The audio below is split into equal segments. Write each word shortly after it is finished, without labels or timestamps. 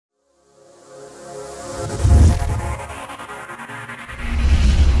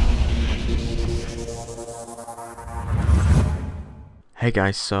Hey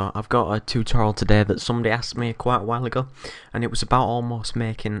guys, so I've got a tutorial today that somebody asked me quite a while ago, and it was about almost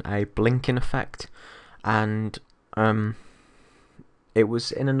making a blinking effect, and it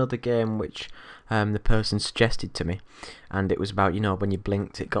was in another game which the person suggested to me, and it was about, when you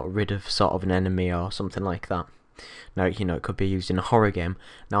blinked it got rid of sort of an enemy or something like that. Now, it could be used in a horror game.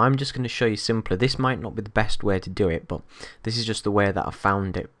 Now I'm just going to show you simpler. This might not be the best way to do it, but this is just the way that I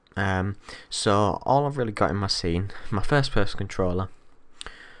found it. So all I've really got in my scene, my first person controller,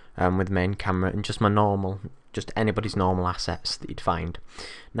 with the main camera, and just my normal, just anybody's normal assets that you'd find.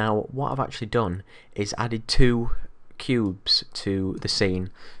 Now what I've actually done is added two cubes to the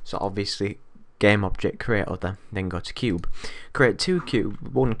scene. So obviously game object, create other, then go to cube, create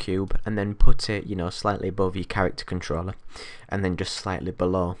one cube, and then put it slightly above your character controller, and then just slightly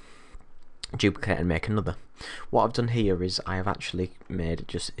below, duplicate and make another. What I've done here is I have actually made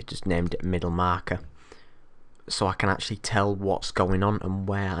just named it middle marker, so I can actually tell what's going on and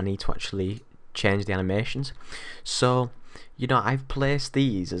where I need to actually change the animations. So I've placed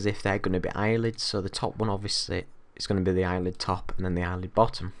these as if they're going to be eyelids. So the top one obviously is going to be the eyelid top, and then the eyelid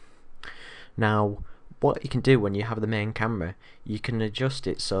bottom. Now what you can do when you have the main camera, you can adjust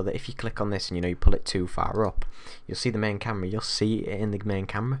it so that if you click on this and you pull it too far up, you'll see the main camera, you'll see it in the main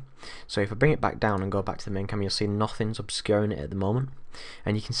camera. So if I bring it back down and go back to the main camera, you'll see nothing's obscuring it at the moment.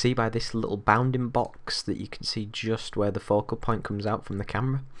 And you can see by this little bounding box that you can see just where the focal point comes out from the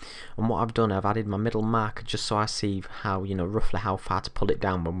camera. And what I've done, I've added my middle marker just so I see how, roughly how far to pull it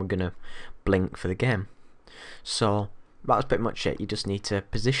down when we're going to blink for the game. So that's pretty much it. You just need to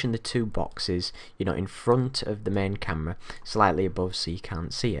position the two boxes, in front of the main camera, slightly above so you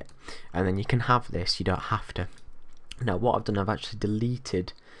can't see it. And then you can have this, you don't have to. Now what I've done, I've actually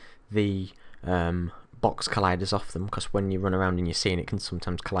deleted the box colliders off them, because when you run around in your scene it can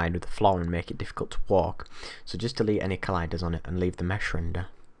sometimes collide with the floor and make it difficult to walk. So just delete any colliders on it and leave the mesh render.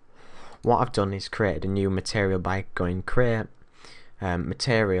 What I've done is created a new material by going create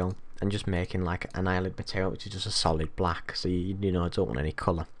material, and just making like an eyelid material which is just a solid black, so you don't want any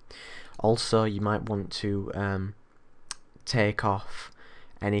colour. Also you might want to take off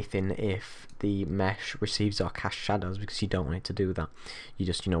anything if the mesh receives or casts shadows, because you don't want it to do that. You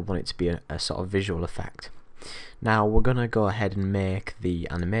just want it to be a sort of visual effect. Now we're gonna go ahead and make the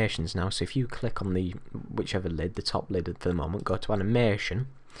animations now. So if you click on the whichever lid, the top lid for the moment, go to animation,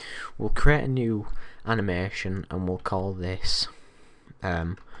 we'll create a new animation and we'll call this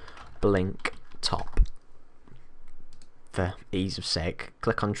blink top for ease of sake.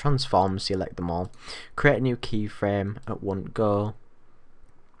 Click on transform, select them all, create a new keyframe at one go,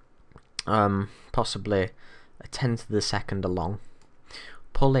 possibly a tenth of the second along,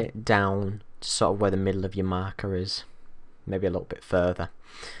 pull it down to sort of where the middle of your marker is, maybe a little bit further,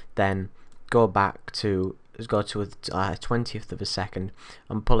 then go back to a 20th of a second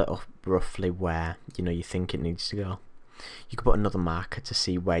and pull it up roughly where you think it needs to go. You can put another marker to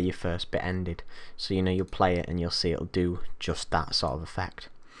see where your first bit ended, so you'll play it and you'll see it'll do just that sort of effect.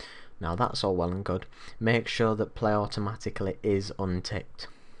 Now that's all well and good. Make sure that play automatically is unticked,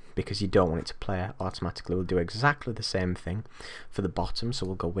 because you don't want it to play automatically. We'll do exactly the same thing for the bottom. So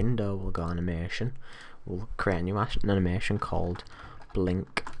we'll go window, we'll go animation, we'll create a new animation called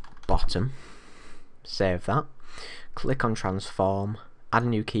blink bottom, save that, click on transform, add a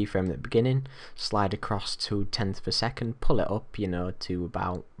new keyframe at the beginning, slide across to 10th of a second, pull it up to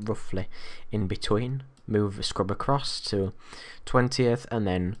about roughly in between, scrub across to 20th, and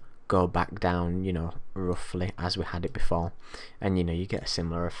then go back down roughly as we had it before, and you get a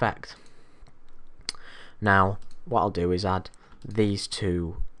similar effect. Now what I'll do is add these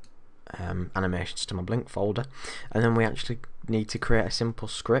two animations to my blink folder, and then we actually need to create a simple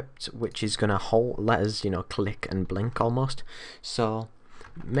script which is going to let us click and blink almost. So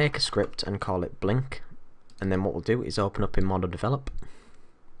make a script and call it blink, and then what we'll do is open up in Model Develop.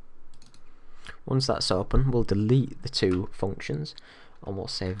 Once that's open, we'll delete the two functions and we'll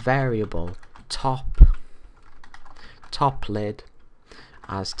say variable top lid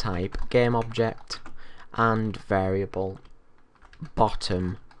as type game object, and variable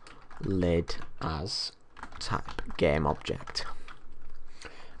bottom lid as type game object.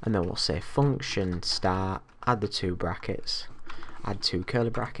 And then we'll say function start, add the two brackets, add two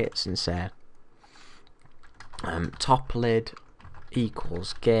curly brackets, and say top lid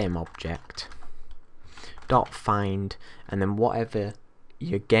equals game object dot find, and then whatever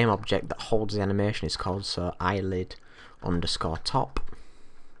your game object that holds the animation is called, so eyelid underscore top,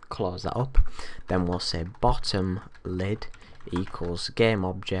 close that up. Then we'll say bottom lid equals game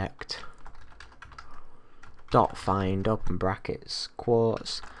object dot find, open brackets,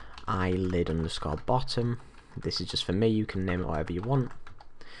 quotes, eyelid underscore bottom, This is just for me, you can name it whatever you want.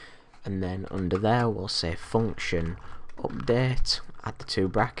 And then under there we'll say function update, add the 2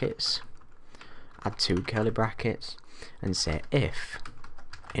 brackets, add 2 curly brackets, and say if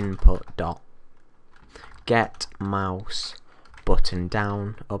input dot get mouse button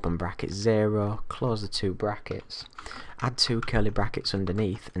down, open bracket 0, close the 2 brackets, add 2 curly brackets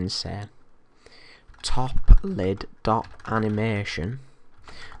underneath, and say top lid dot animation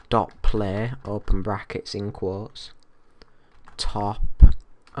dot play, open brackets in quotes, top,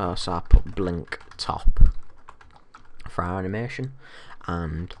 so I put blink top for our animation,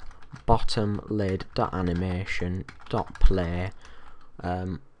 and bottom lid dot animation dot play,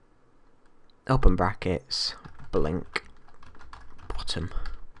 open brackets, blink bottom,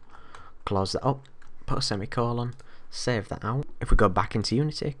 close that up, put a semicolon, save that out. If we go back into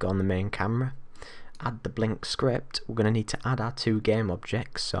Unity, go on the main camera, add the blink script, we're going to need to add our 2 game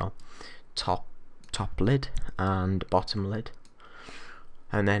objects, so top lid and bottom lid.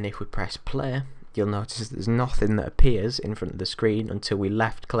 And then if we press play, you'll notice there's nothing that appears in front of the screen until we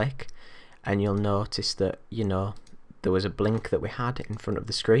left click, and you'll notice that, you know, there was a blink that we had in front of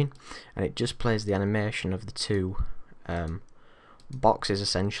the screen, and it just plays the animation of the 2 boxes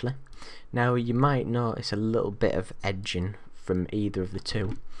essentially. Now you might notice a little bit of edging from either of the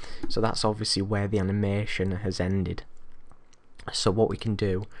 2, so that's obviously where the animation has ended. So what we can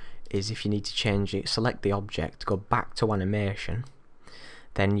do is, if you need to change it, select the object, go back to animation,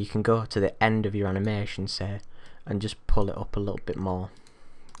 then you can go to the end of your animation, say, and just pull it up a little bit more.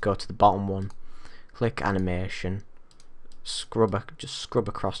 Go to the bottom one, click animation, just scrub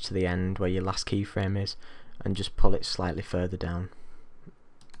across to the end where your last keyframe is, and just pull it slightly further down.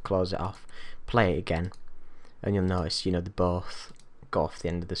 Close it off, play it again, and you'll notice, you know, they both go off the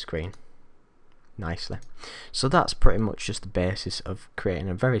end of the screen nicely. So that's pretty much just the basis of creating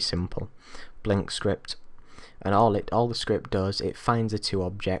a very simple blink script. And all the script does, it finds the 2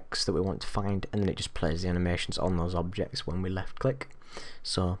 objects that we want to find, and then it just plays the animations on those objects when we left click.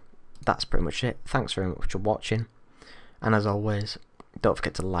 So that's pretty much it. Thanks very much for watching, and as always, don't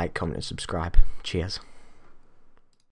forget to like, comment and subscribe. Cheers.